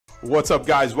What's up,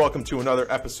 guys? Welcome to another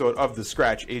episode of the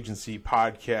Scratch Agency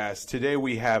Podcast. Today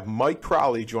we have Mike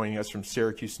Crowley joining us from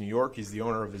Syracuse, New York. He's the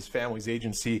owner of his family's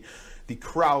agency, the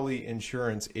Crowley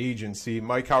Insurance Agency.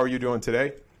 Mike, how are you doing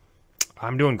today?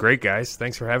 I'm doing great, guys.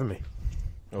 Thanks for having me.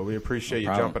 Well, we appreciate you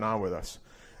jumping on with us.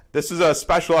 This is a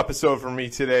special episode for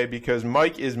me today because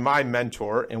Mike is my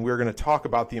mentor, and we're going to talk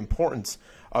about the importance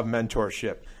of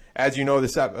mentorship. As you know,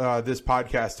 this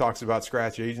podcast talks about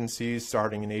scratch agencies,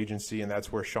 starting an agency, and that's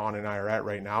where Shawn and I are at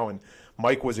right now. And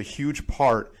Mike was a huge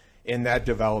part in that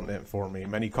development for me.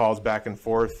 Many calls back and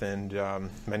forth, and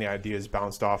many ideas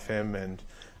bounced off him, and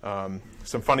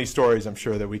some funny stories I'm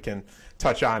sure that we can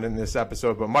touch on in this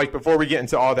episode. But Mike, before we get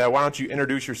into all that, why don't you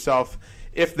introduce yourself?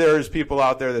 If there's people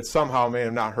out there that somehow may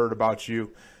have not heard about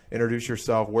you, introduce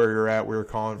yourself, where you're at, where you're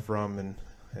calling from,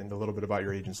 and a little bit about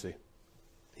your agency.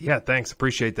 Yeah, thanks.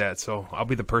 Appreciate that. So I'll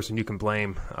be the person you can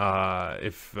blame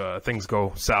if things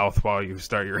go south while you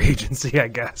start your agency, I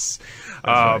guess.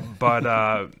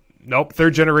 Nope,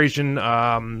 third generation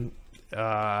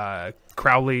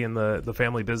Crowley in the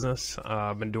family business.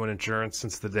 I've been doing insurance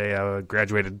since the day I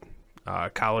graduated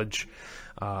college.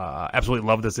 Absolutely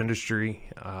love this industry.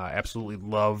 Absolutely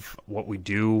love what we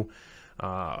do.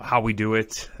 How we do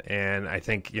it, and I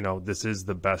think this is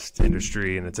the best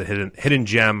industry, and it's a hidden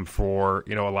gem for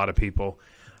a lot of people.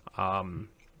 Like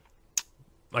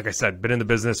I said, been in the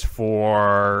business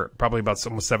for probably about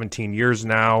almost 17 years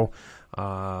now.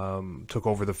 Took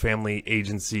over the family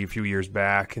agency a few years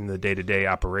back in the day-to-day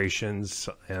operations.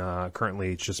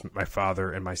 Currently, it's just my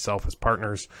father and myself as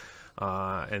partners,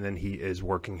 and then he is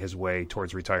working his way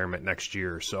towards retirement next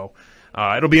year. So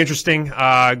it'll be interesting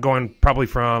going probably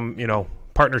from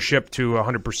partnership to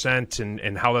 100%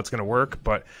 and how that's going to work,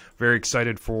 but very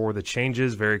excited for the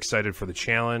changes, very excited for the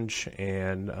challenge,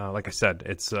 and like I said,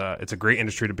 it's a great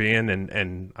industry to be in,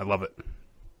 and I love it.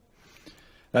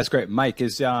 That's great. Mike,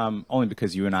 is only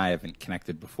because you and I haven't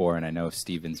connected before, and I know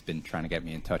Stephen's been trying to get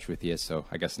me in touch with you, so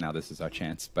I guess now this is our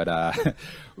chance. But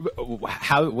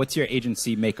what's your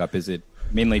agency makeup? Is it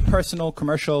mainly personal,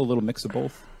 commercial, a little mix of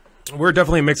both? We're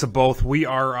definitely a mix of both. We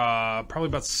are probably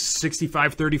about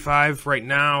 65-35 right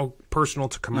now, personal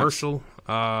to commercial.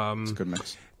 Nice. It's a good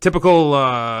mix.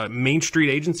 Typical Main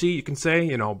Street agency, you can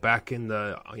say. Back in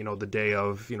the the day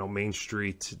of Main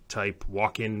Street type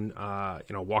walk-in,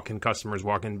 walk-in customers,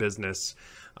 walk-in business.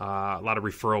 A lot of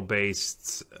referral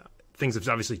based. Things have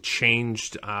obviously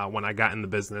changed when I got in the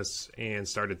business and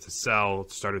started to sell.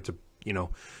 Started to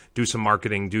do some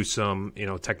marketing, do some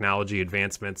technology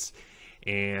advancements.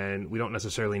 And we don't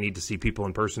necessarily need to see people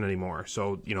in person anymore.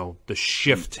 So, the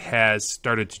shift has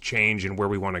started to change in where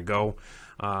we want to go.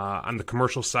 On the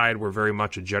commercial side, we're very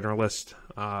much a generalist,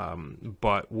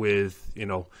 but with,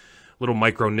 little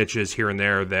micro niches here and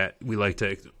there that we like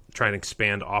to try and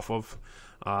expand off of.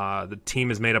 The team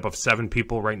is made up of 7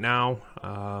 people right now,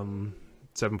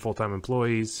 7 full-time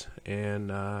employees, and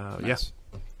nice. Yeah.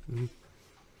 Mm-hmm.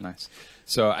 Nice.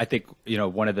 So I think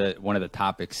one of the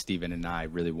topics Stephen and I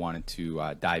really wanted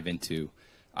to dive into,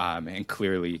 and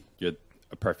clearly you're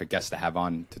a perfect guest to have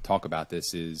on to talk about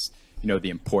this, is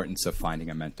the importance of finding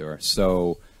a mentor.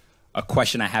 So a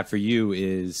question I have for you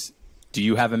is, do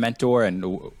you have a mentor,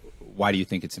 and why do you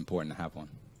think it's important to have one?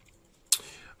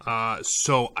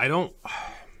 So I don't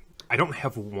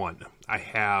have one. I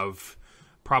have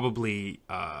probably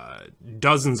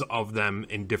dozens of them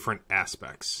in different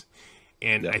aspects.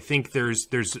 And yeah. I think there's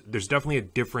definitely a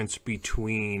difference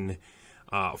between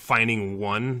finding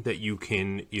one that you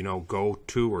can go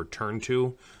to or turn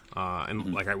to,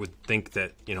 and like I would think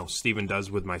that Stephen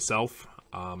does with myself,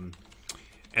 and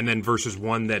then versus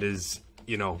one that is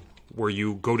where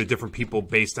you go to different people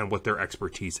based on what their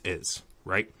expertise is,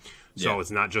 right? Yeah. So it's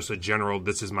not just a general.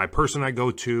 This is my person I go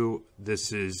to.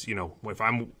 This is if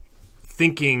I'm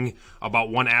thinking about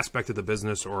one aspect of the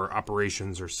business or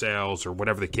operations or sales or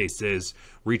whatever the case is,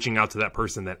 reaching out to that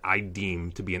person that I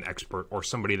deem to be an expert or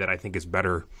somebody that I think is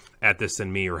better at this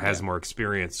than me or has more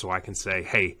experience, so I can say,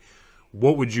 hey,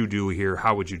 what would you do here?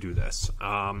 How would you do this?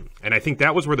 And I think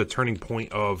that was where the turning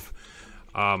point of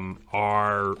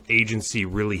our agency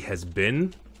really has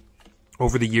been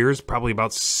over the years. Probably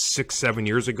about 6-7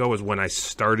 years ago is when I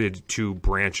started to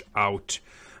branch out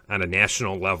on a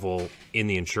national level in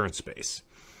the insurance space.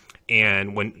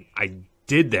 And when I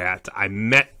did that, I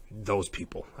met those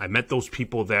people. I met those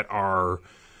people that are,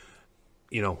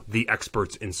 the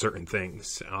experts in certain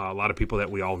things. A lot of people that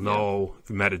we all know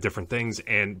met at different things.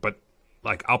 But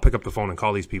I'll pick up the phone and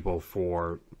call these people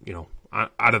for,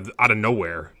 out of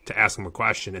nowhere to ask them a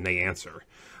question, and they answer.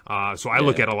 So I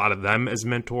look at a lot of them as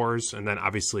mentors. And then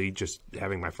obviously just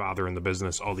having my father in the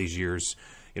business all these years,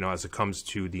 as it comes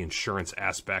to the insurance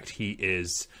aspect. He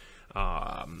is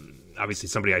obviously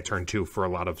somebody I turn to for a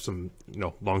lot of some,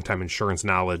 long-time insurance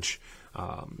knowledge.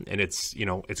 And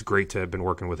it's great to have been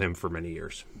working with him for many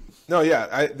years. No,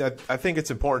 yeah, I think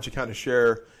it's important to kind of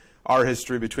share our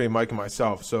history between Mike and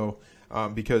myself. So,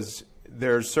 because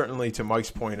there's certainly, to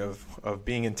Mike's point of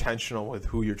being intentional with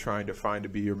who you're trying to find to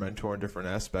be your mentor in different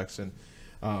aspects. And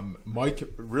Mike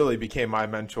really became my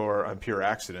mentor on pure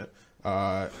accident.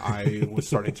 I was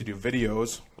starting to do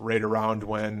videos right around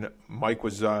when Mike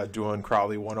was doing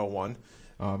Crowley 101.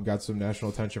 Got some national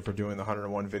attention for doing the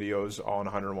 101 videos all in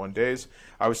 101 days.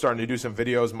 I was starting to do some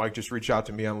videos. Mike just reached out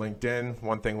to me on LinkedIn.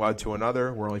 One thing led to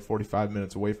another. We're only 45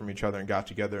 minutes away from each other and got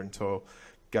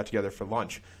together for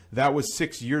lunch. That was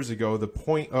 6 years ago. The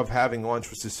point of having lunch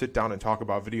was to sit down and talk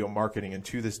about video marketing, and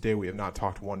to this day we have not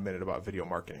talked 1 minute about video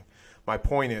marketing. My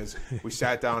point is, we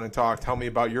sat down and talked. Tell me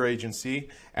about your agency.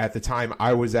 At the time,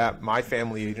 I was at my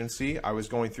family agency. I was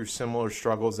going through similar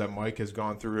struggles that Mike has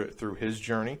gone through his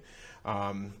journey.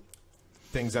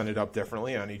 Things ended up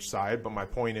differently on each side, but my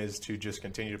point is to just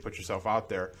continue to put yourself out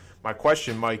there. My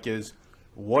question, Mike, is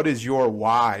what is your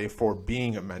why for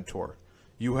being a mentor?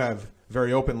 You have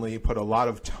very openly put a lot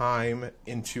of time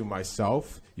into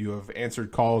myself. You have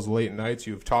answered calls late nights.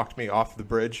 You have talked me off the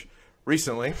bridge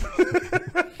recently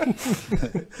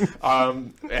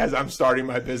as I'm starting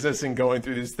my business and going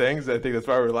through these things. I think that's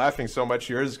why we're laughing so much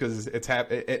here, is because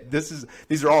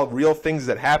these are all real things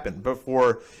that happen. But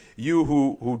for you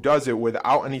who does it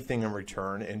without anything in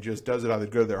return and just does it out of the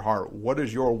good of their heart, what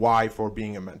is your why for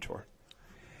being a mentor?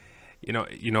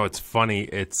 It's funny.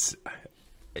 It's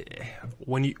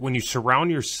when you surround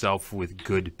yourself with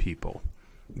good people,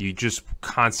 you just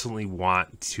constantly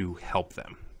want to help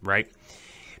them, right?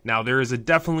 Now, there is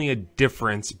definitely a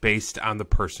difference based on the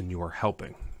person you are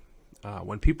helping.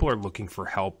 When people are looking for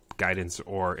help, guidance,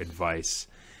 or advice,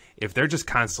 if they're just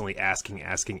constantly asking,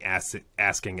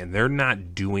 and they're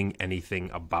not doing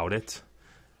anything about it,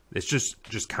 it's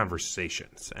just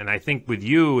conversations. And I think with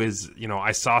you is,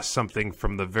 I saw something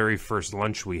from the very first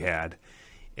lunch we had,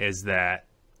 is that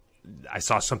I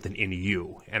saw something in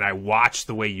you, and I watched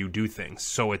the way you do things.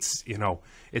 So it's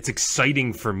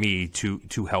exciting for me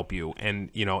to help you,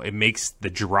 and it makes the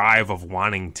drive of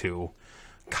wanting to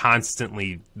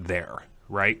constantly there,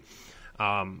 right?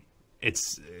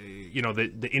 It's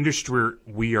the industry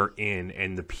we are in,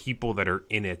 and the people that are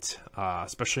in it,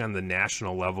 especially on the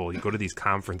national level. You go to these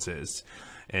conferences,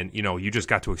 and you just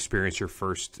got to experience your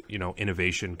first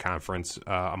innovation conference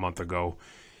a month ago.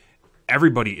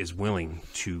 Everybody is willing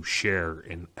to share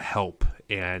and help,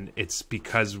 and it's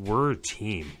because we're a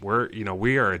team.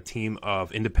 We are a team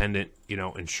of independent,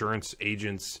 insurance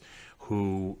agents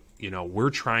who, we're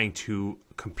trying to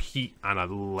compete on a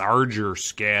larger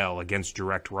scale against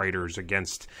direct writers,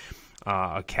 against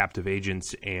captive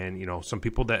agents, and, some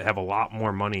people that have a lot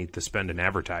more money to spend in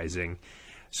advertising.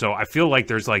 So I feel like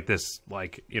there's this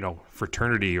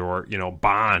fraternity or,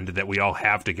 bond that we all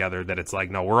have together, that it's like,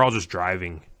 no, we're all just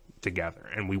driving together,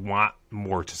 and we want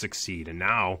more to succeed. And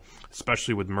now,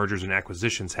 especially with mergers and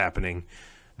acquisitions happening,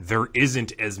 there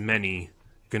isn't as many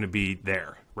going to be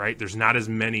there, right? There's not as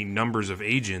many numbers of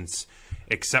agents,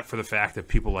 except for the fact that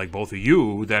people like both of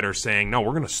you that are saying, no,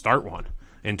 we're going to start one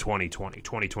in 2020,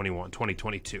 2021,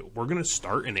 2022. We're going to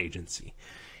start an agency.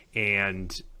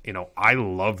 And, I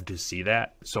love to see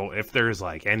that. So if there's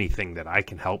anything that I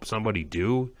can help somebody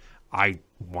do, I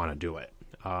want to do it,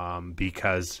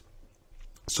 because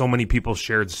so many people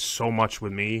shared so much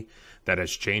with me that has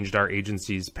changed our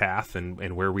agency's path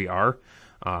and where we are.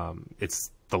 It's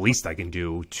the least I can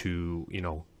do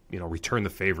to, return the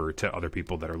favor to other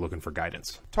people that are looking for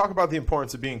guidance. Talk about the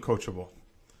importance of being coachable.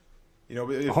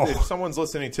 If someone's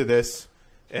listening to this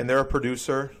and they're a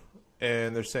producer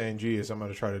and they're saying, geez, I'm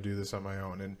going to try to do this on my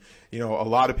own. And, a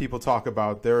lot of people talk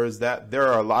about there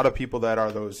are a lot of people that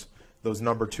are those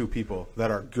number two people that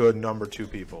are good number two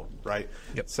people, right?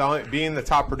 Yep. Being the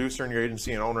top producer in your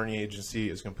agency and owner in your agency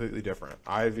is completely different.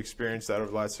 I've experienced that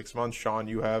over the last 6 months. Shawn,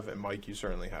 you have, and Mike, you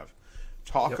certainly have.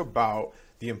 Talk about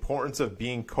the importance of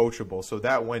being coachable, so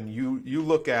that when you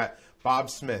look at Bob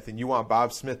Smith and you want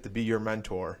Bob Smith to be your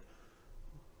mentor,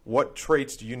 what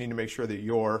traits do you need to make sure that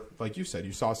you're, like you said,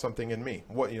 you saw something in me?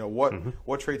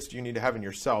 What traits do you need to have in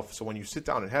yourself, so when you sit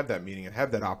down and have that meeting and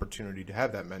have that opportunity to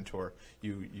have that mentor,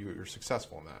 you're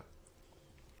successful in that?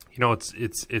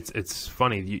 It's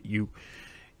funny. You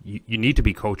need to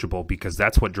be coachable, because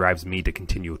that's what drives me to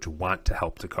continue to want to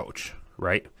help to coach,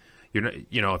 right?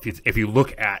 If you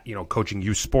look at coaching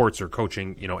youth sports or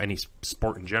coaching any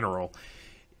sport in general,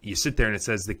 you sit there and it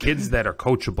says the kids that are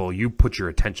coachable, you put your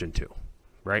attention to.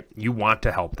 right? You want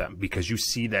to help them because you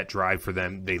see that drive for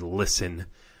them. They listen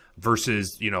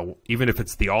versus, you know, even if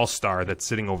it's the all-star that's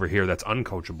sitting over here that's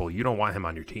uncoachable, you don't want him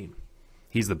on your team.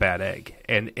 He's the bad egg.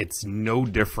 And it's no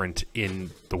different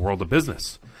in the world of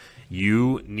business.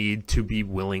 You need to be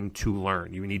willing to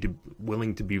learn. You need to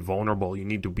willing to be vulnerable. You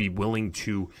need to be willing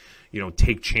to, you know,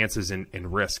 take chances and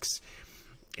risks.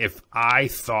 If I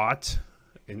thought,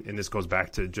 and this goes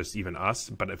back to just even us,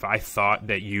 but if I thought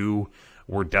that you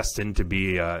were destined to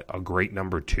be a great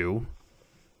number 2,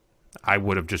 I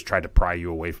would have just tried to pry you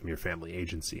away from your family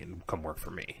agency and come work for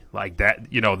me. Like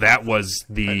that, you know, that was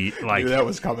the, like, that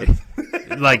was coming.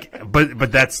 Like,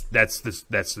 but that's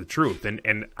the truth.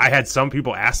 And I had some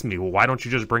people ask me, well, why don't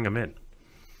you just bring him in?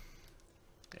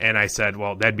 And I said,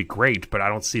 well, that'd be great, but I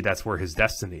don't see that's where his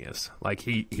destiny is. Like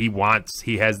he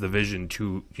has the vision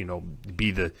to, you know,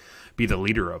 be the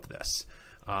leader of this.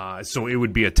 So it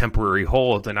would be a temporary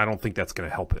hold, and I don't think that's going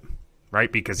to help him, right?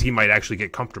 Because he might actually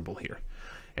get comfortable here.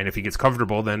 And if he gets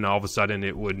comfortable, then all of a sudden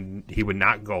he would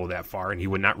not go that far and he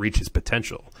would not reach his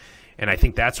potential. And I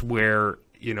think that's where,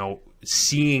 you know,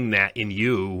 seeing that in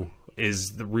you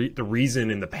is the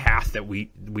reason and the path that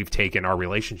we've taken our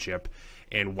relationship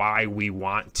and why we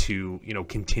want to, you know,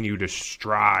 continue to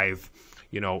strive,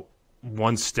 you know,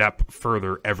 one step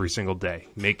further every single day,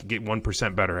 get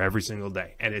 1% better every single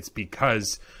day. And it's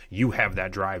because you have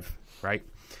that drive, right?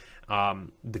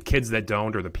 The kids that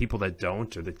don't, or the people that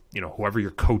don't, or the, you know, whoever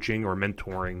you're coaching or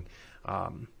mentoring,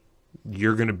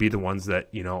 you're going to be the ones that,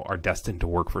 you know, are destined to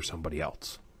work for somebody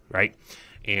else, right?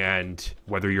 And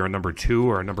whether you're a number 2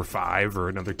 or a number 5 or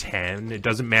another 10, it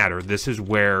doesn't matter. This is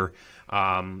where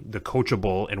the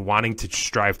coachable and wanting to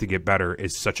strive to get better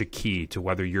is such a key to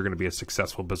whether you're going to be a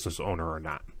successful business owner or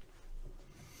not.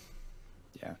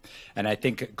 Yeah. And I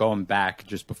think going back,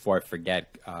 just before I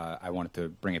forget, I wanted to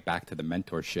bring it back to the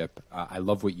mentorship. I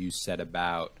love what you said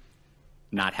about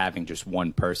not having just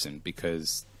one person,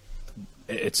 because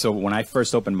so when I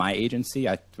first opened my agency,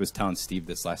 I was telling Steve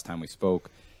this last time we spoke,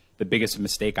 the biggest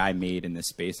mistake I made in this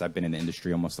space, I've been in the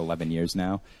industry almost 11 years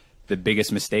now. The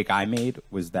biggest mistake I made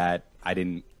was that I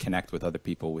didn't connect with other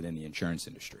people within the insurance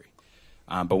industry.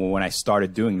 But when I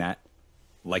started doing that,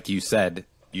 like you said,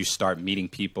 you start meeting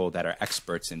people that are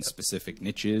experts in specific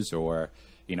niches, or,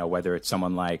 you know, whether it's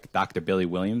someone like Dr. Billy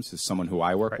Williams is someone who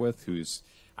I work with, who's,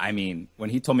 I mean, when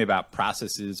he told me about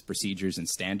processes, procedures, and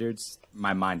standards,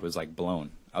 my mind was like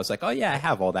blown. I was like, oh yeah, I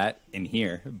have all that in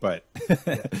here, but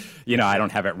you know, I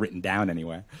don't have it written down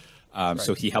anywhere.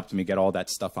 So he helped me get all that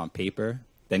stuff on paper.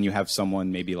 Then you have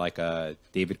someone maybe like a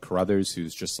David Carruthers,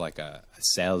 who's just like a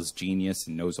sales genius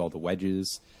and knows all the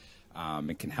wedges,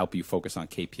 and can help you focus on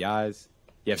KPIs.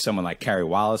 You have someone like Carrie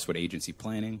Wallace with agency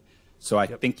planning. So I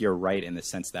think you're right in the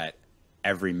sense that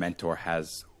every mentor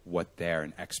has what they're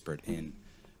an expert in.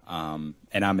 And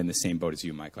I'm in the same boat as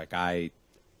you, Mike. Like, I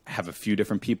have a few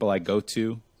different people I go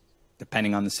to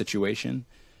depending on the situation,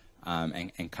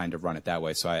 and kind of run it that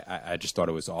way. So I just thought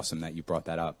it was awesome that you brought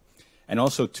that up. And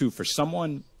also too, for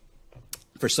someone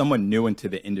new into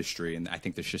the industry, and I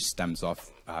think this just stems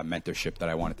off mentorship that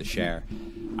I wanted to share.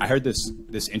 I heard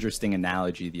this interesting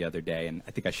analogy the other day, and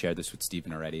I think I shared this with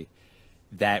Stephen already,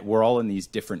 that we're all in these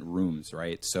different rooms,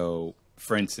 right? So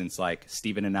for instance, like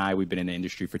Stephen and I, we've been in the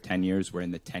industry for 10 years. We're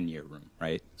in the 10-year room,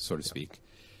 right? So to speak.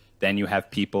 Then you have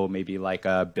people maybe like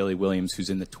Billy Williams, who's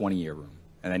in the 20-year room.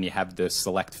 And then you have the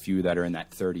select few that are in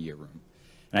that 30-year room.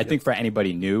 And I think for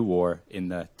anybody new or in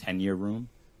the 10-year room,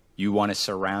 you want to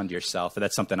surround yourself. And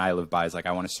that's something I live by, is like,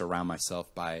 I want to surround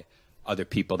myself by other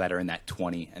people that are in that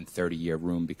 20 and 30-year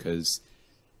room, because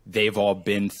they've all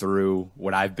been through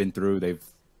what I've been through. They've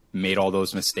made all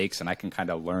those mistakes, and I can kind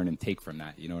of learn and take from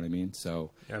that. You know what I mean? So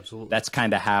absolutely, that's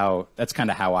kind of how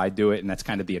I do it. And that's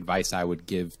kind of the advice I would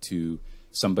give to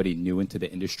somebody new into the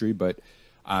industry. But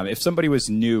if somebody was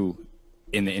new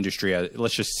in the industry,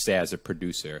 let's just say as a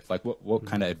producer, like what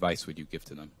kind of advice would you give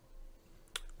to them?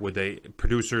 Would a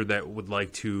producer that would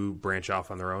like to branch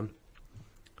off on their own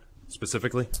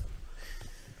specifically?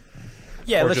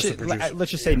 Yeah, let's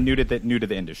just say new to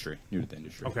the industry.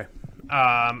 Okay.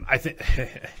 I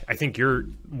think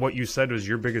what you said was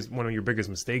one of your biggest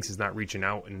mistakes is not reaching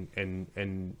out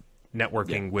and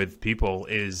networking with people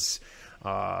is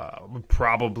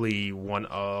probably one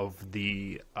of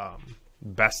the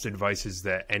best advices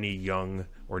that any young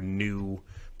or new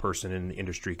person in the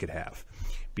industry could have.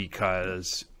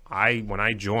 Because when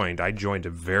I joined a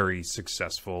very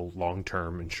successful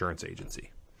long-term insurance agency.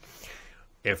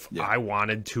 If I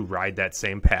wanted to ride that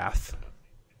same path,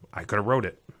 I could have rode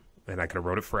it, and I could have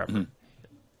rode it forever.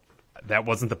 Mm-hmm. That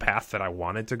wasn't the path that I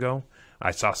wanted to go.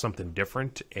 I saw something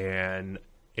different, and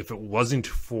if it wasn't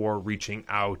for reaching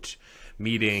out,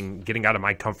 meeting, getting out of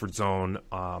my comfort zone,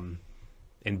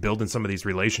 and building some of these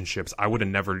relationships, I would have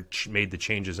never made the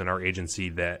changes in our agency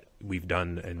that we've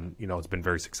done, and it's been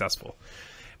very successful.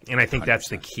 And I think 100%. That's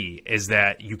the key, is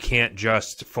that you can't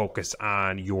just focus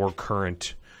on your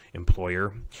current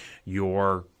employer,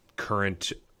 your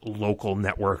current local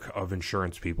network of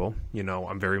insurance people.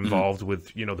 I'm very involved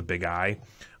with, the Big I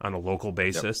on a local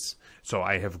basis. Yep. So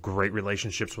I have great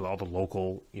relationships with all the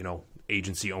local,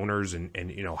 agency owners and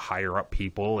higher up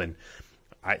people. And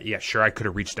I could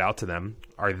have reached out to them.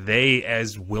 Are they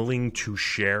as willing to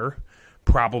share?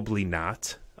 Probably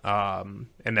not. And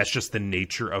that's just the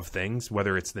nature of things,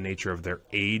 whether it's the nature of their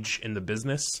age in the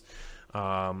business.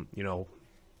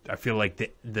 I feel like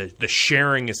the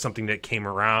sharing is something that came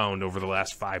around over the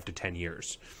last 5 to 10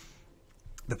 years.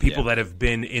 The people that have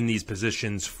been in these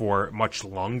positions for much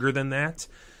longer than that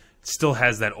still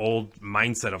has that old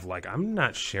mindset of like, I'm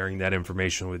not sharing that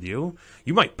information with you.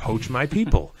 You might poach my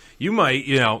people. You might,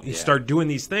 start doing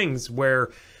these things where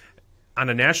on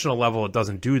a national level, it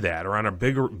doesn't do that, or on a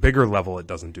bigger level, it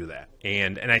doesn't do that.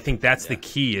 And I think that's the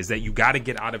key, is that you got to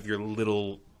get out of your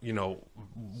little,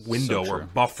 window or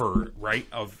buffer, right,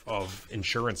 of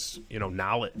insurance,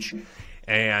 knowledge.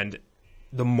 And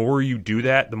the more you do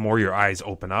that, the more your eyes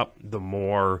open up, and the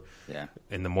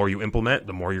more you implement,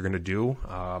 the more you're going to do.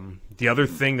 The other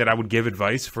thing that I would give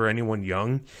advice for anyone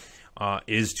young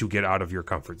is to get out of your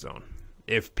comfort zone.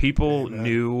 If people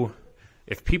knew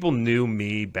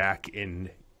me back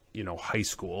in, high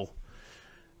school,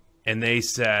 and they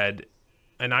said,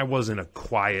 and I wasn't a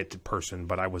quiet person,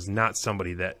 but I was not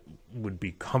somebody that would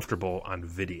be comfortable on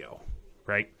video,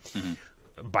 right?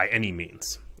 Mm-hmm. By any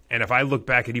means. And if I look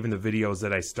back at even the videos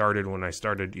that I started when I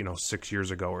started, 6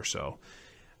 years ago or so,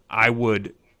 I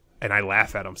would, and I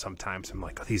laugh at them sometimes. I'm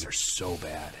like, oh, these are so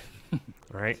bad,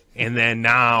 right? And then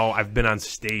now I've been on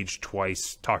stage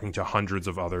twice talking to hundreds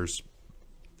of others,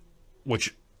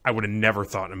 which I would have never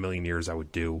thought in a million years I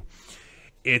would do.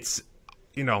 It's,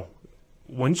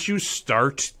 once you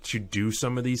start to do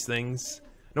some of these things,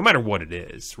 no matter what it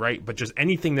is, right? But just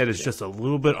anything that is just a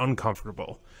little bit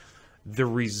uncomfortable, the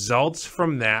results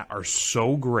from that are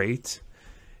so great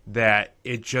that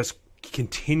it just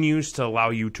continues to allow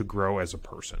you to grow as a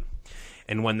person.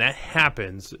 And when that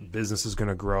happens, business is going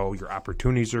to grow, your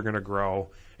opportunities are going to grow,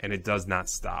 and it does not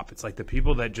stop. It's like the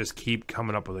people that just keep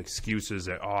coming up with excuses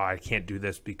that, I can't do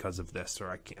this because of this,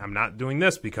 or I'm not doing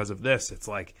this because of this. It's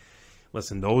like,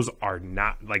 listen, those are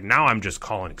not, like, now I'm just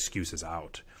calling excuses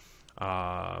out.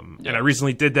 And I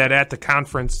recently did that at the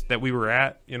conference that we were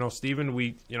at,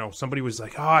 Stephen, somebody was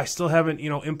like, I still haven't,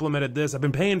 implemented this. I've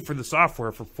been paying for the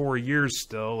software for 4 years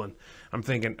still. And I'm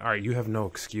thinking, all right, you have no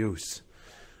excuse.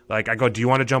 Like, I go, do you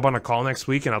want to jump on a call next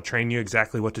week and I'll train you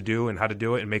exactly what to do and how to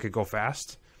do it and make it go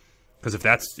fast? Because if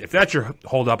that's your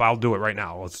hold up, I'll do it right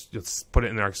now. Let's put it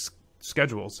in our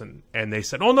schedules. And they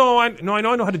said, oh no, I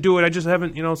know how to do it. I just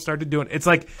haven't, started doing it. It's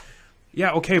like,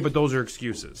 yeah, okay, but those are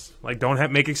excuses. Like,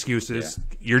 don't make excuses.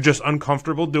 Yeah. You're just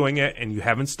uncomfortable doing it, and you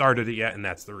haven't started it yet, and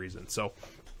that's the reason. So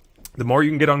the more you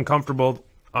can get uncomfortable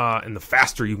and the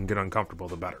faster you can get uncomfortable,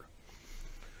 the better.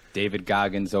 David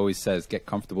Goggins always says, get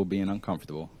comfortable being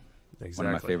uncomfortable. Exactly.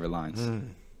 One of my favorite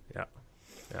lines. Yeah.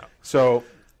 So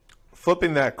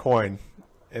flipping that coin,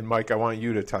 and Mike, I want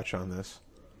you to touch on this.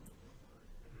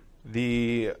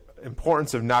 The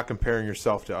importance of not comparing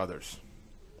yourself to others.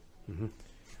 Mm-hmm.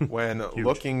 When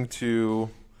looking to,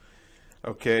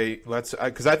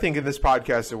 because I think in this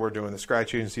podcast that we're doing, the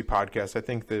Scratch Agency podcast, I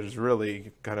think there's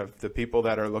really kind of the people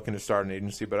that are looking to start an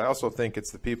agency, but I also think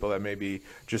it's the people that may be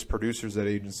just producers at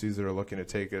agencies that are looking to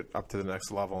take it up to the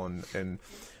next level and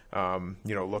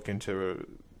looking to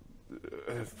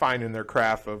finding their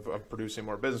craft of producing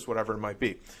more business, whatever it might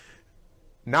be.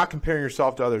 Not comparing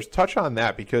yourself to others. Touch on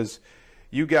that, because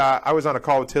I was on a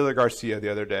call with Taylor Garcia the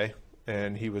other day,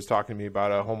 and he was talking to me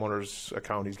about a homeowner's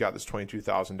account. He's got this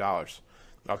 $22,000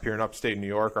 up here in upstate New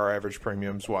York. Our average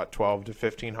premium's what, $1,200 to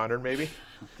 $1,500 maybe.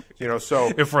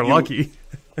 So if we're lucky,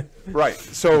 right?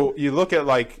 So you look at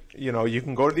you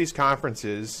can go to these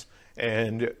conferences,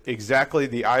 and exactly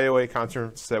the IOA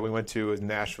conference that we went to in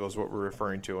Nashville is what we're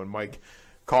referring to. And Mike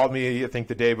called me, I think,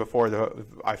 the day before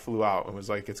I flew out, and was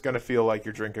like, "It's going to feel like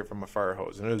you're drinking from a fire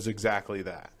hose," and it was exactly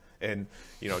that. And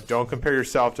don't compare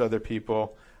yourself to other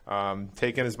people.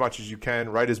 Take in as much as you can,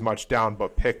 write as much down,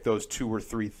 but pick those 2 or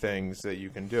 3 things that you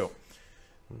can do.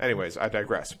 Anyways, I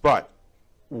digress. But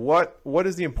what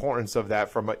is the importance of that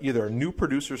from either a new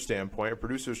producer standpoint, a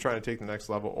producer who's trying to take the next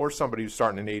level, or somebody who's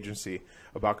starting an agency,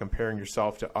 about comparing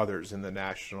yourself to others in the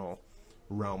national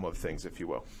realm of things, if you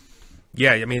will?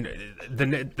 Yeah, I mean,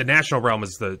 the national realm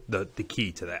is the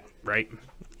key to that, right?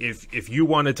 If you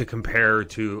wanted to compare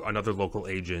to another local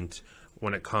agent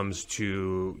when it comes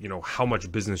to, you know, how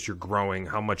much business you're growing,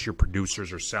 how much your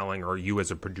producers are selling, or you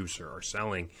as a producer are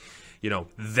selling, you know,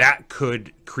 that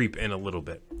could creep in a little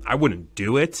bit. I wouldn't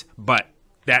do it, but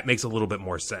that makes a little bit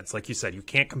more sense. Like you said, you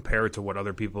can't compare it to what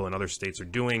other people in other states are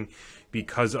doing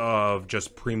because of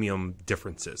just premium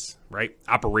differences, right?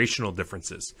 Operational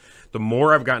differences. The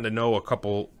more I've gotten to know a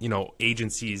couple, you know,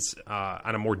 agencies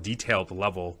on a more detailed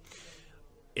level,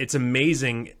 it's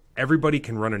amazing. Everybody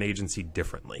can run an agency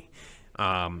differently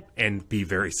and be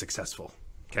very successful,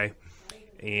 okay?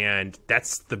 And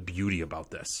that's the beauty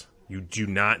about this. You do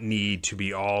not need to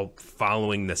be all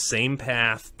following the same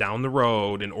path down the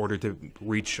road in order to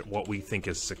reach what we think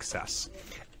is success.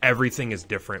 Everything is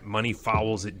different. Money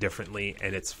follows it differently,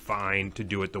 and it's fine to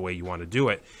do it the way you want to do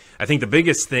it. I think the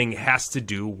biggest thing has to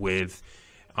do with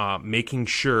making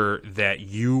sure that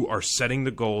you are setting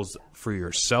the goals for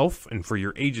yourself and for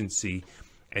your agency,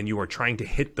 and you are trying to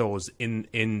hit those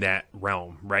in that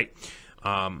realm, right?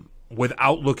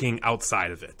 Without looking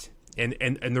outside of it.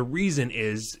 And the reason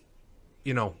is,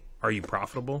 you know, are you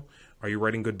profitable? Are you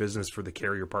writing good business for the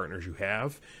carrier partners you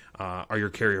have? Are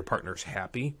your carrier partners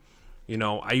happy? You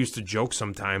know, I used to joke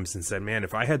sometimes and said, man,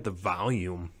 if I had the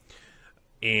volume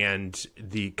and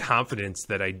the confidence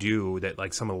that I do, that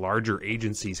like some of the larger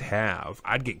agencies have,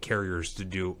 I'd get carriers to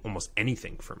do almost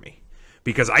anything for me,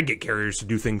 because I get carriers to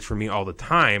do things for me all the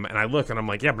time. And I look and I'm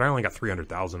like, yeah, but I only got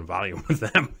 300,000 volume with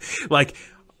them. Like,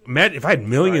 Matt, if I had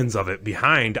millions of it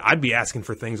behind, I'd be asking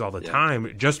for things all the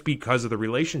time just because of the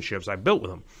relationships I built with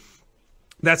them.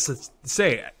 That's to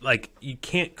say, like, you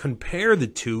can't compare the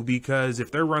two, because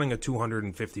if they're running a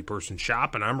 250-person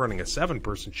shop and I'm running a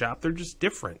 7-person shop, they're just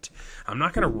different. I'm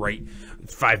not going to write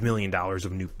 $5 million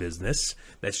of new business.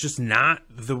 That's just not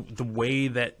the way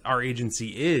that our agency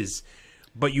is.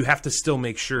 But you have to still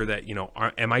make sure that, you know,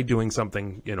 am I doing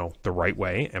something, you know, the right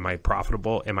way? Am I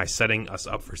profitable? Am I setting us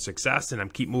up for success? And I'm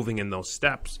keep moving in those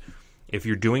steps. If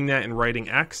you're doing that and writing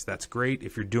X, that's great.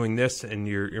 If you're doing this and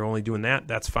you're only doing that,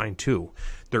 that's fine too.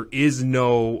 There is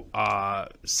no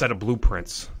set of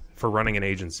blueprints for running an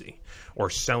agency or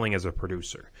selling as a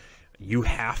producer. You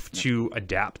have to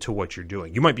adapt to what you're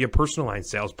doing. You might be a personal line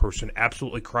salesperson,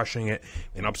 absolutely crushing it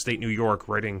in upstate New York,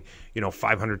 writing, you know,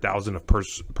 500,000 of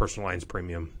personal lines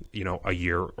premium, you know, a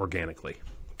year organically.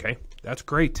 Okay, that's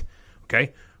great.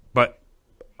 Okay, but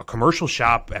a commercial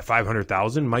shop at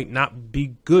 500,000 might not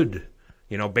be good,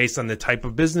 you know, based on the type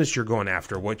of business you're going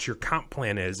after, what your comp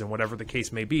plan is, and whatever the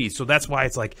case may be. So that's why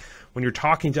it's like, when you're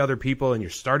talking to other people and you're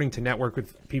starting to network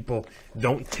with people,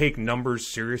 don't take numbers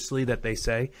seriously that they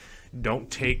say.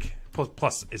 Don't take,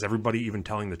 plus, is everybody even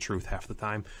telling the truth half the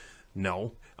time?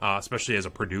 No, especially as a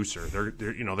producer.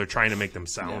 They're trying to make them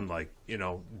sound like, you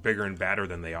know, bigger and badder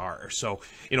than they are. So,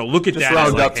 you know, look at just that.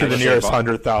 Just round up to the nearest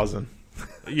 100,000.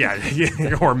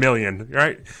 Yeah, or a million,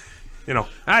 right? You know,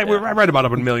 I write about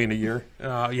 $1 million a year.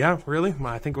 Yeah, really?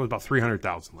 I think it was about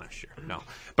 300,000 last year. No,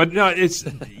 but no, it's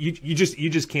you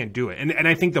just can't do it. And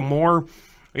I think the more,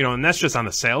 you know, and that's just on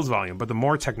the sales volume, but the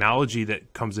more technology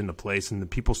that comes into place and the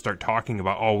people start talking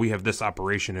about, oh, we have this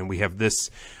operation and we have this,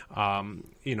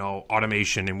 you know,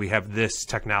 automation and we have this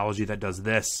technology that does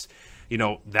this, you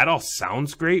know, that all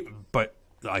sounds great, but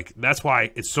like, that's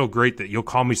why it's so great that you'll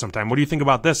call me sometime. What do you think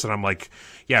about this? And I'm like,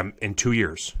 yeah, in 2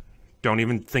 years. Don't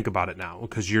even think about it now,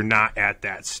 because you're not at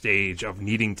that stage of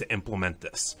needing to implement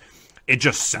this. It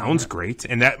just sounds great,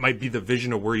 and that might be the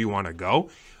vision of where you want to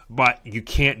go. But you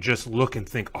can't just look and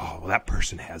think, oh, well, that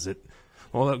person has it.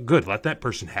 Well, good, let that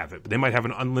person have it. But they might have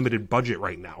an unlimited budget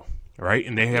right now, right?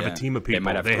 And they have a team of people. They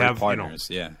might have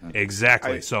partners,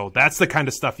 Exactly. So that's the kind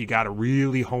of stuff you got to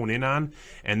really hone in on,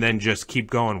 and then just keep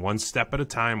going one step at a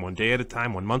time, one day at a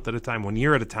time, 1 month at a time, 1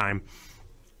 year at a time,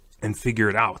 and figure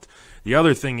it out. The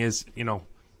other thing is, you know,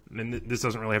 and this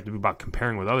doesn't really have to be about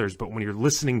comparing with others, but when you're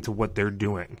listening to what they're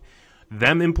doing,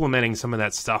 them implementing some of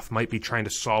that stuff might be trying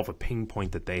to solve a pain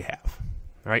point that they have,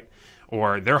 right?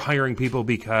 Or they're hiring people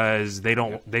because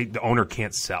the owner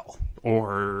can't sell,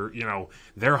 or, you know,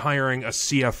 they're hiring a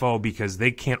CFO because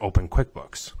they can't open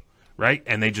QuickBooks, right?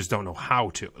 And they just don't know how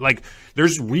to. Like,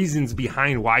 there's reasons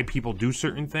behind why people do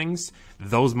certain things.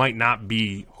 Those might not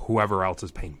be whoever else's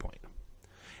pain point.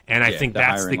 And I think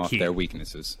that's the key. Off their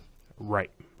weaknesses. Right.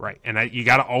 And you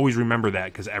got to always remember that,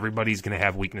 because everybody's going to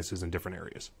have weaknesses in different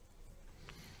areas.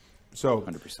 So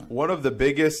 100%. One of the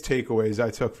biggest takeaways I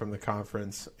took from the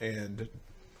conference, and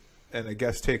I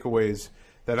guess takeaways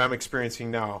that I'm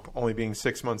experiencing now, only being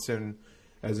 6 months in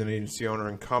as an agency owner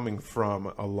and coming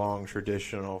from a long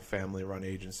traditional family-run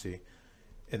agency,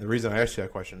 And the reason I asked you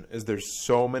that question is there's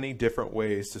so many different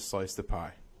ways to slice the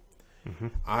pie. Mm-hmm.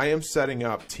 I am setting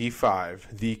up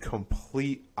T5 the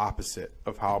complete opposite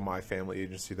of how my family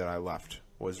agency that I left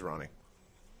was running.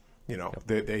 You know,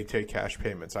 they take cash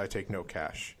payments. I take no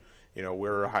cash. You know,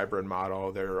 we're a hybrid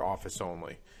model. They're office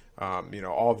only. You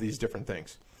know, all of these different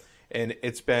things. And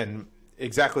it's been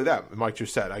exactly that. Mike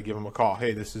just said, I give him a call.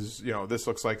 Hey, this is, you know, this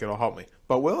looks like it'll help me.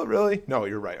 But will it really? No,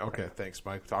 you're right. Okay, thanks,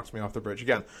 Mike. Talks me off the bridge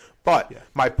again. But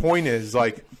my point is,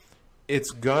 like,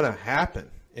 it's going to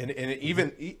happen. And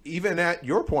even at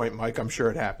your point, Mike, I'm sure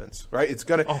it happens, right? It's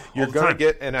gonna you're gonna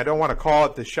get, and I don't want to call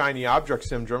it the shiny object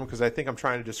syndrome because I think I'm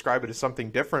trying to describe it as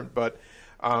something different. But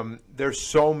there's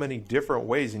so many different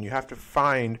ways, and you have to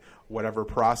find whatever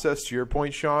process, to your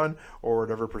point, Shawn, or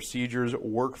whatever procedures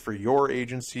work for your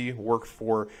agency, work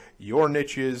for your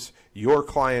niches, your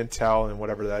clientele, and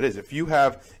whatever that is. If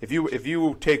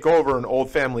you take over an old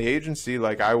family agency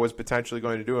like I was potentially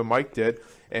going to do and Mike did,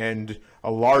 and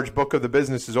a large book of the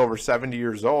business is over 70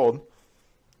 years old,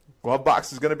 glove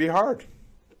box is going to be hard,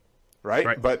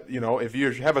 right? But, you know, if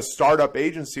you have a startup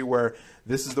agency where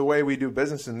this is the way we do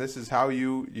business and this is how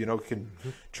you can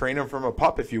train them from a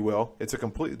pup, if you will, it's a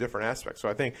completely different aspect. So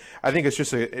I think it's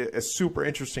just a super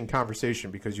interesting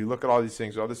conversation because you look at all these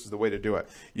things, oh, this is the way to do it.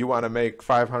 You want to make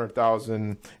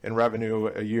 $500,000 in revenue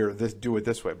a year, do it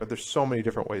this way. But there's so many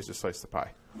different ways to slice the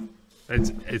pie.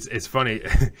 It's funny.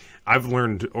 I've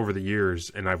learned over the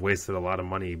years, and I've wasted a lot of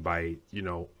money by, you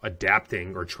know,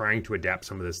 adapting or trying to adapt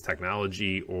some of this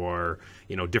technology or,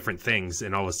 you know, different things.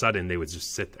 And all of a sudden they would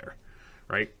just sit there,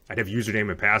 right? I'd have username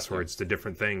and passwords to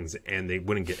different things and they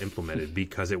wouldn't get implemented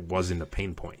because it wasn't a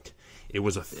pain point. It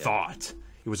was a thought.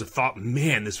 It was a thought,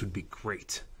 man, this would be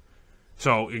great.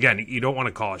 So again, you don't want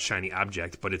to call it shiny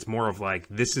object, but it's more of like,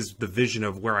 this is the vision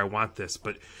of where I want this,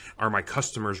 but are my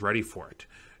customers ready for it?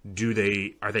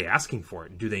 Are they asking for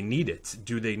it? Do they need it?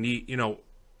 Do they need, you know,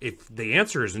 if the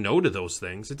answer is no to those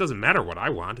things, it doesn't matter what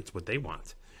I want, it's what they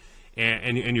want.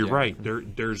 And you're right.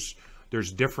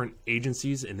 There's different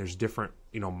agencies and there's different,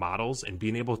 you know, models, and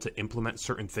being able to implement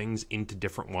certain things into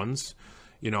different ones.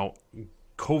 You know,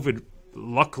 COVID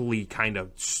luckily kind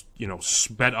of, you know,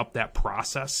 sped up that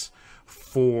process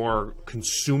for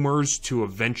consumers to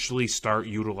eventually start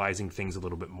utilizing things a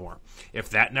little bit more. If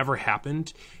that never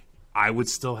happened, I would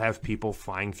still have people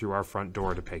flying through our front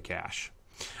door to pay cash.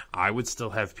 I would still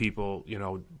have people, you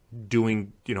know,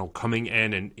 doing, you know, coming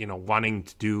in and, you know, wanting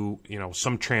to do, you know,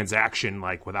 some transaction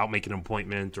like without making an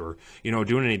appointment or, you know,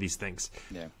 doing any of these things.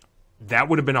 Yeah. That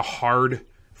would have been a hard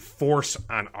force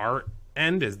on our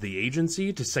end as the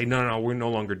agency to say, no, we're no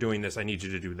longer doing this. I need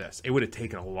you to do this. It would have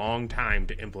taken a long time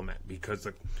to implement because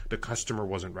the customer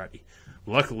wasn't ready.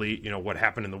 Luckily, you know, what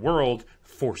happened in the world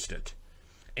forced it.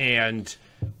 And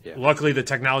luckily the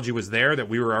technology was there that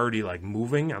we were already like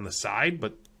moving on the side,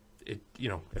 but it, you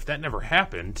know, if that never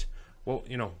happened, well,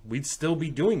 you know, we'd still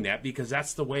be doing that because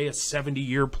that's the way a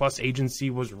 70-year plus agency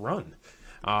was run.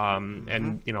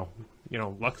 And, you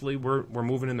know, luckily we're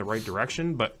moving in the right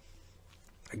direction, but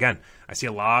again, I see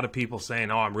a lot of people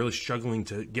saying, oh, I'm really struggling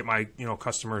to get my, you know,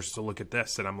 customers to look at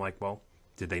this. And I'm like, well,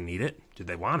 did they need it? Did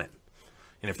they want it?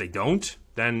 And if they don't,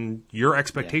 then your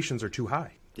expectations are too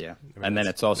high. Yeah. I mean, and then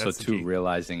it's also too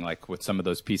realizing like with some of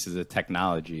those pieces of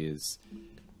technology is,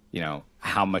 you know,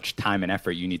 how much time and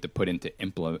effort you need to put into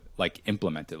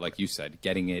implement it. Like you said,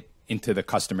 getting it into the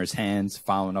customer's hands,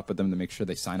 following up with them to make sure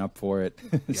they sign up for it.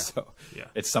 So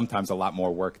it's sometimes a lot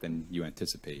more work than you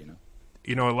anticipate, you know?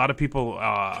 You know, a lot of people,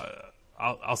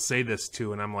 I'll say this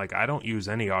too, and I'm like, I don't use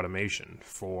any automation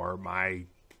for my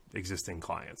existing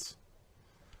clients.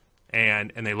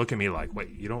 And they look at me like,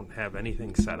 wait, you don't have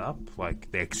anything set up? Like,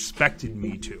 they expected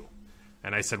me to.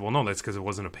 And I said, well, no, that's because it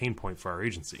wasn't a pain point for our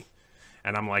agency.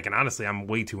 And I'm like, and honestly, I'm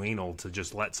way too anal to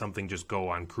just let something just go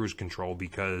on cruise control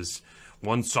because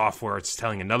one software, it's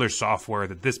telling another software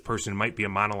that this person might be a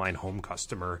monoline home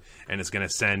customer and it's going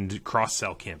to send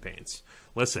cross-sell campaigns.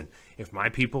 Listen, if my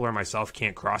people or myself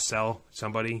can't cross-sell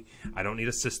somebody, I don't need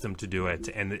a system to do it.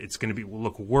 And it's going to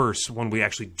look worse when we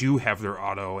actually do have their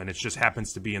auto and it just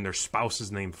happens to be in their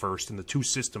spouse's name first and the two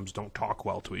systems don't talk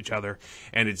well to each other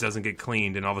and it doesn't get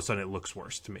cleaned and all of a sudden it looks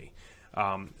worse to me.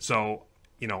 So,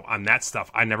 you know, on that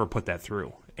stuff, I never put that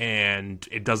through. And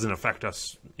it doesn't affect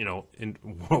us, you know, in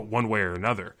one way or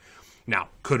another. Now,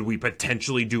 could we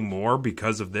potentially do more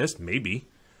because of this? Maybe.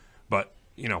 But,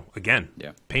 you know, again,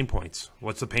 pain points.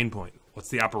 What's the pain point? What's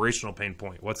the operational pain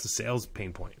point? What's the sales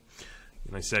pain point?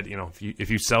 And I said, you know, if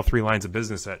you sell 3 lines of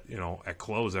business at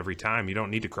close every time, you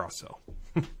don't need to cross sell.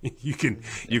 you can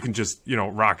just, you know,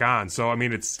 rock on. So I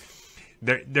mean,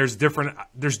 there's different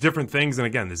things, and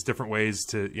again, there's different ways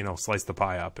to slice the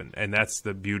pie up, and that's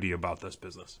the beauty about this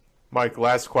business. Mike,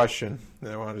 last question, and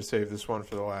I wanted to save this one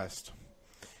for the last.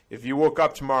 If you woke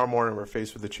up tomorrow morning and were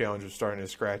faced with the challenge of starting a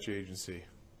scratch agency,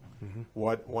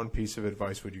 what one piece of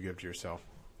advice would you give to yourself?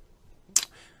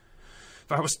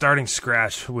 If I was starting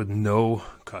scratch with no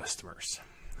customers,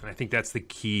 and I think that's the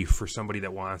key for somebody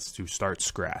that wants to start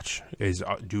scratch, is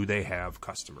do they have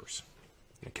customers?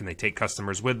 Can they take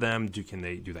customers with them? Do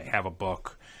they have a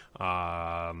book? Do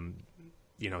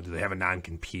they have a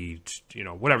non-compete?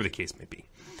 Whatever the case may be.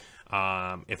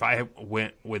 If I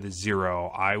went with a 0,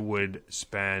 I would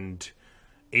spend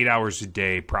 8 hours a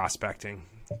day prospecting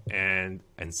and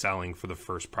selling for the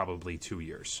first probably 2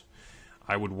 years.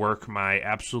 I would work my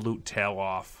absolute tail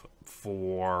off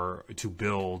to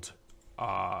build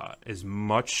as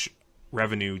much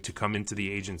revenue to come into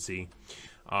the agency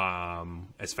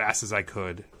as fast as I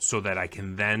could, so that I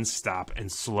can then stop and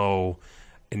slow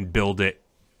and build it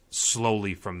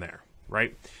slowly from there,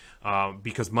 right?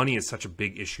 Because money is such a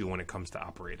big issue when it comes to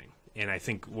operating. And I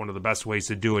think one of the best ways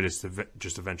to do it is to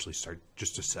just eventually start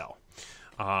just to sell.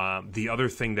 The other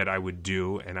thing that I would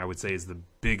do, and I would say is the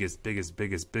biggest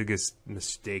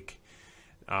mistake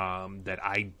that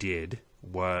I did,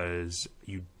 was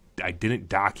I didn't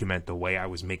document the way I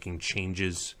was making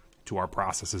changes to our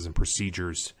processes and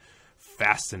procedures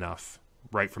fast enough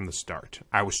right from the start.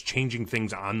 I was changing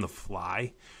things on the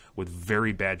fly with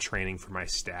very bad training for my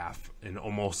staff, and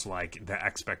almost like the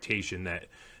expectation that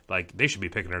like they should be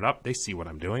picking it up. They see what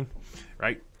I'm doing,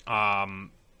 right?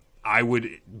 I would,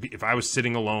 if I was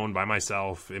sitting alone by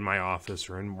myself in my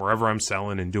office or in wherever I'm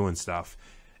selling and doing stuff,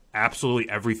 absolutely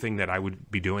everything that I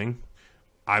would be doing,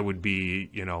 I would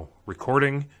be,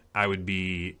 recording. I would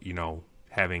be,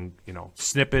 having,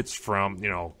 snippets from,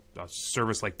 a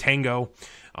service like Tango,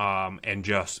 and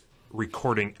just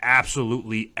recording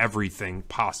absolutely everything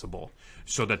possible,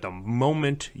 so that the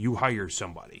moment you hire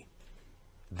somebody,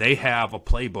 they have a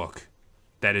playbook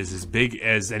that is as big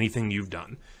as anything you've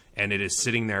done, and it is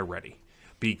sitting there ready.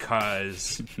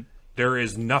 Because there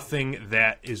is nothing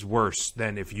that is worse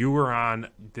than if you were on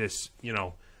this,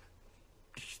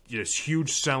 this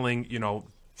huge selling,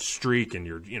 streak, and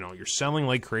you're selling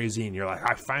like crazy, and you're like,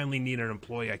 I finally need an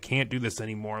employee. I can't do this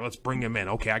anymore. Let's bring him in.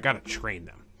 Okay, I got to train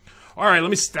them. All right, let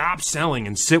me stop selling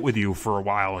and sit with you for a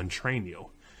while and train you.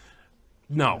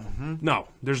 No,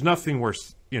 there's nothing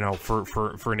worse,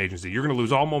 for an agency. You're going to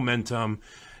lose all momentum,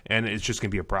 and it's just going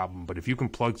to be a problem. But if you can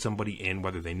plug somebody in,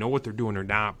 whether they know what they're doing or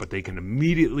not, but they can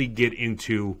immediately get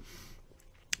into,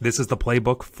 this is the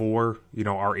playbook for,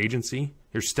 our agency.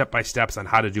 Here's step-by-steps on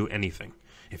how to do anything.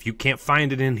 If you can't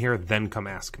find it in here, then come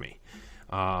ask me.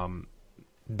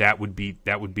 That would be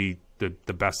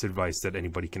the best advice that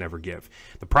anybody can ever give.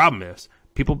 The problem is,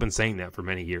 people have been saying that for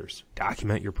many years.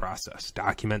 Document your process.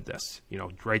 Document this.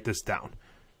 Write this down.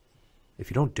 If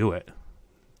you don't do it,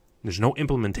 there's no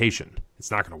implementation.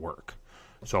 It's not going to work.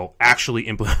 So actually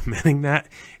implementing that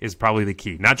is probably the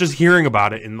key. Not just hearing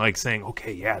about it and like saying,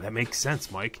 okay, yeah, that makes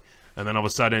sense, Mike. And then all of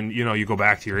a sudden, you go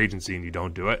back to your agency and you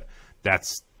don't do it.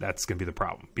 That's going to be the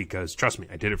problem. Because trust me,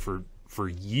 I did it for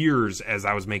years as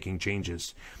I was making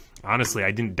changes. Honestly, I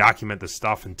didn't document this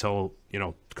stuff until,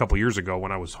 a couple years ago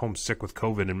when I was homesick with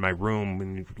COVID in my room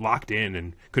and locked in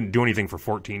and couldn't do anything for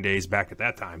 14 days back at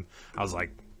that time. I was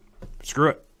like, screw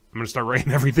it. I'm going to start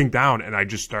writing everything down. And I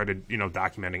just started,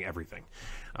 documenting everything.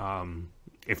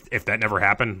 If that never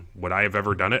happened, would I have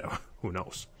ever done it? Who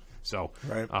knows? So,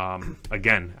 right.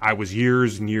 Again, I was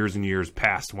years and years and years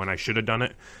past when I should have done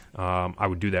it. I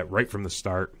would do that right from the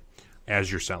start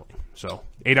as you're selling. So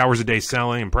 8 hours a day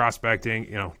selling and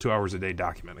prospecting, 2 hours a day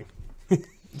documenting.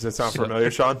 Does that sound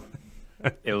familiar, Shawn?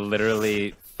 It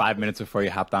literally 5 minutes before you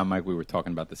hopped on, Mike, we were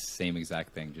talking about the same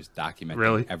exact thing, just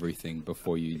documenting everything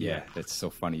before you. Yeah, that's so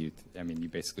funny. You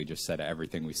basically just said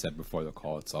everything we said before the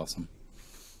call. It's awesome.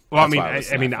 Well,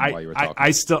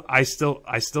 I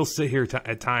still sit here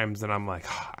at times and I'm like,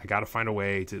 I got to find a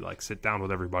way to like sit down with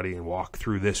everybody and walk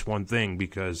through this one thing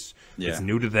because it's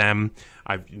new to them.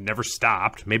 I've never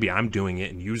stopped. Maybe I'm doing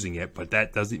it and using it, but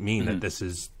that doesn't mean that this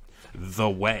is the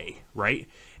way, right?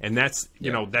 And that's,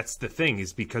 that's the thing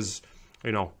is because,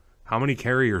 how many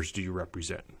carriers do you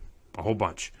represent? A whole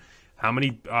bunch. How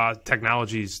many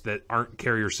technologies that aren't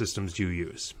carrier systems do you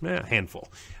use? A handful.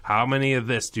 How many of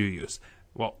this do you use?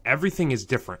 Well, everything is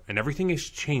different and everything is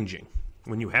changing.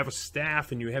 When you have a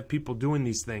staff and you have people doing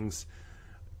these things,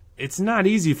 it's not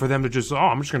easy for them to just,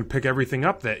 I'm just going to pick everything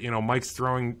up that, Mike's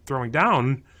throwing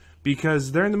down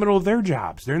because they're in the middle of their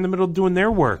jobs. They're in the middle of doing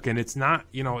their work and it's not,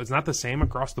 it's not the same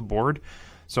across the board.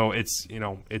 So it's,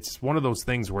 it's one of those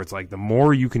things where it's like the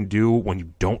more you can do when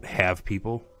you don't have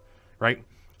people, right,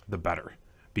 the better,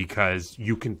 because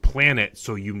you can plan it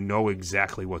so you know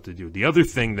exactly what to do. The other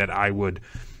thing that I would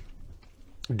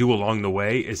do along the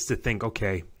way is to think,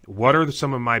 okay, what are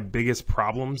some of my biggest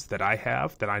problems that I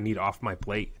have that I need off my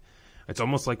plate? It's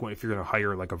almost like if you're going to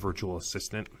hire like a virtual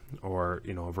assistant or,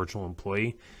 a virtual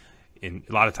employee. And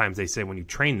a lot of times they say when you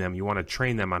train them, you want to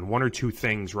train them on one or two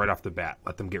things right off the bat.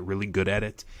 Let them get really good at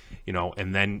it,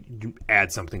 and then you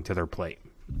add something to their plate.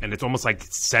 And it's almost like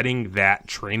setting that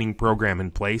training program in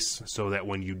place so that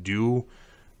when you do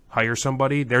hire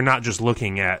somebody, they're not just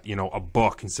looking at, a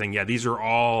book and saying, yeah, these are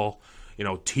all,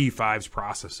 T5's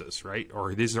processes, right?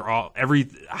 Or these are all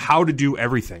how to do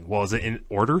everything. Well, is it in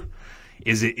order?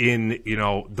 Is it in,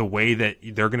 the way that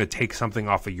they're going to take something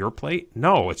off of your plate?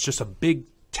 No, it's just a big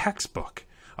textbook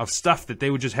of stuff that they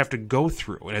would just have to go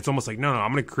through. And it's almost like, no,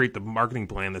 I'm going to create the marketing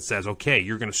plan that says, okay,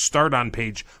 you're going to start on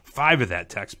page 5 of that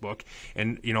textbook.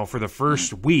 And, for the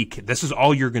first week, this is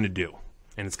all you're going to do.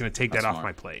 And it's going to take that off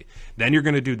my plate. Then you're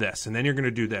going to do this. And then you're going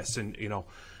to do this. And,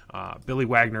 Billy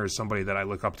Wagner is somebody that I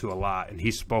look up to a lot. And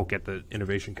he spoke at the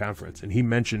Innovation Conference. And he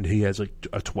mentioned he has a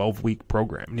 12-week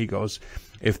program. And he goes,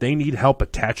 if they need help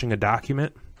attaching a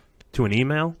document to an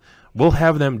email, we'll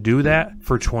have them do that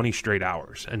for 20 straight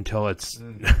hours until it's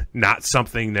not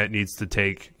something that needs to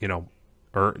take,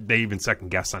 or they even second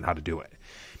guess on how to do it.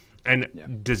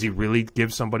 And does he really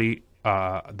give somebody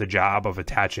the job of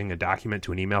attaching a document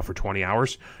to an email for 20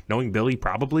 hours? Knowing Billy,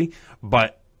 probably.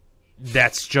 But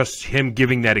that's just him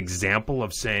giving that example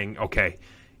of saying, okay,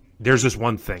 there's this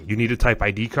one thing. You need to type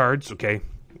ID cards, okay?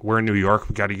 We're in New York.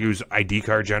 We got to use ID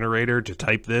card generator to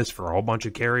type this for a whole bunch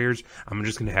of carriers. I'm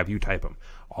just going to have you type them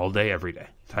all day, every day.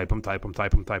 Type them.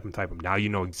 Now you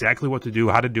know exactly what to do,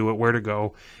 how to do it, where to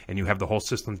go, and you have the whole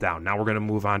system down. Now we're going to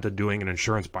move on to doing an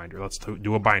insurance binder. Let's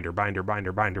do a binder.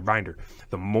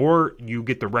 The more you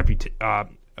get the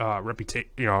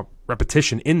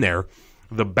repetition in there,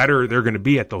 the better they're going to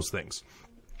be at those things.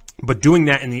 But doing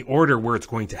that in the order where it's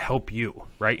going to help you,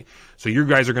 right? So you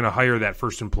guys are going to hire that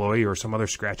first employee, or some other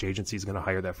scratch agency is going to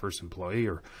hire that first employee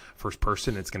or first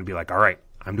person. It's going to be like, all right,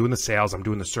 I'm doing the sales, I'm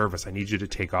doing the service. I need you to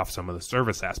take off some of the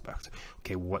service aspects.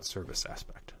 Okay, what service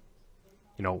aspect?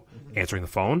 Answering the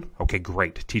phone? Okay,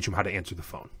 great. Teach them how to answer the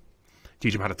phone.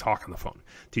 Teach them how to talk on the phone.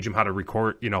 Teach them how to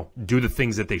record, do the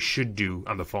things that they should do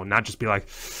on the phone. Not just be like,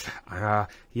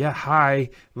 yeah,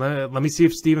 hi, let me see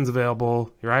if Stephen's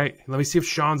available, right? Let me see if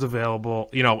Shawn's available,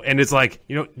 and it's like,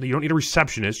 you don't need a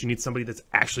receptionist. You need somebody that's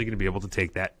actually going to be able to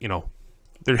take that,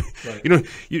 right. You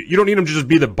don't need them to just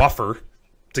be the buffer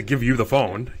to give you the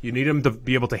phone. You need them to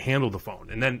be able to handle the phone.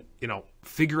 And then,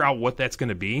 figure out what that's going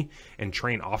to be and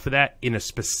train off of that in a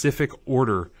specific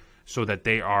order so that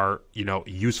they are,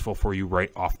 useful for you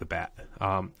right off the bat.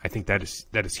 I think that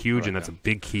is huge, and that's a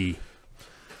big key.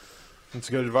 That's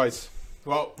good advice.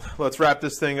 Well, let's wrap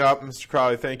this thing up. Mr.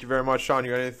 Crowley, thank you very much. Shawn,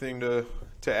 you got anything to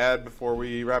add before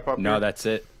we wrap up? No, that's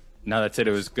it. It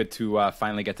was good to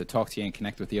finally get to talk to you and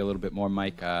connect with you a little bit more,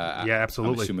 Mike. Yeah,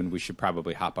 absolutely. I'm assuming we should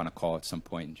probably hop on a call at some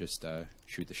point and just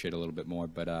shoot the shit a little bit more.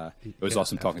 But it was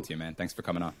awesome talking to you, man. Thanks for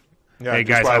coming on. Yeah, hey,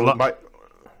 guys,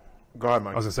 Go ahead,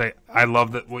 Mike. I was going to say, I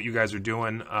love what you guys are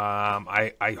doing.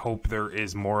 I hope there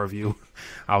is more of you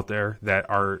out there that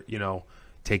are,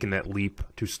 taking that leap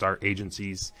to start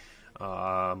agencies.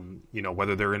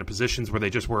 Whether they're in positions where they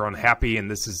just were unhappy and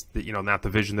this is, not the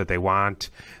vision that they want,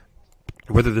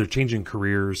 whether they're changing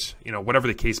careers, whatever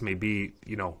the case may be,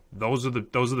 those are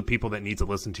the people that need to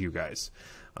listen to you guys.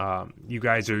 You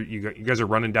guys are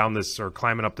running down this or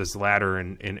climbing up this ladder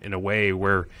in a way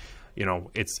where,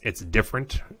 it's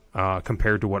different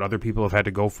compared to what other people have had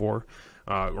to go for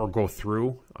or go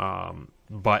through.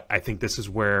 But I think this is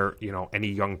where, any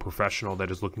young professional that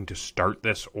is looking to start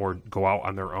this or go out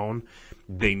on their own,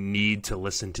 they need to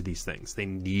listen to these things. They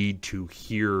need to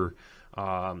hear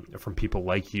from people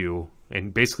like you.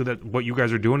 And basically that what you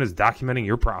guys are doing is documenting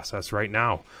your process right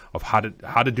now of how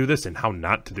to do this and how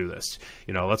not to do this.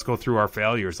 Let's go through our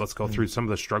failures. Let's go through some of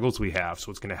the struggles we have.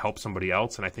 So it's going to help somebody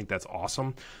else. And I think that's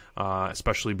awesome,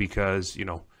 especially because,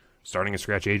 starting a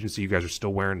scratch agency, you guys are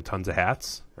still wearing tons of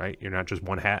hats, right? You're not just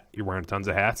one hat. You're wearing tons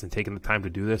of hats, and taking the time to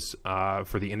do this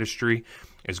for the industry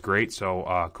is great.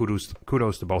 So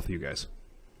kudos to both of you guys.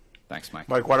 Thanks, Mike.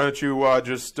 Mike, why don't you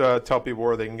just tell people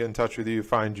where they can get in touch with you,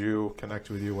 find you, connect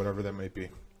with you, whatever that might be.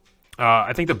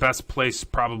 I think the best place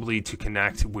probably to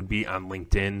connect would be on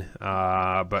LinkedIn,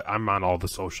 but I'm on all the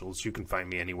socials. You can find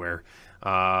me anywhere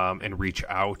and reach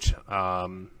out.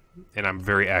 and I'm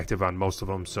very active on most of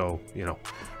them. So,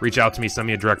 reach out to me, send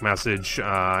me a direct message.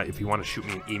 If you want to shoot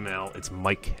me an email, it's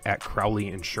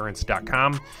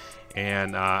mike@crowleyinsurance.com,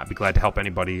 and I'd be glad to help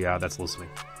anybody that's listening.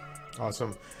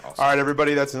 Awesome. All right,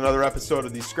 everybody, that's another episode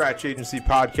of the Scratch Agency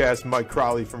Podcast. Mike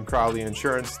Crowley from Crowley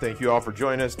Insurance. Thank you all for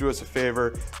joining us. Do us a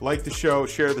favor, like the show,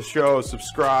 share the show,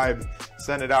 subscribe,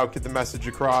 send it out, get the message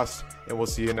across, and we'll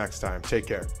see you next time. Take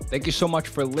care. Thank you so much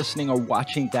for listening or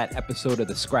watching that episode of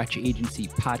the Scratch Agency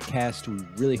Podcast. We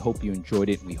really hope you enjoyed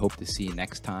it, and we hope to see you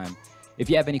next time. If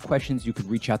you have any questions, you can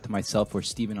reach out to myself or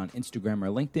Stephen on Instagram or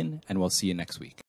LinkedIn, and we'll see you next week.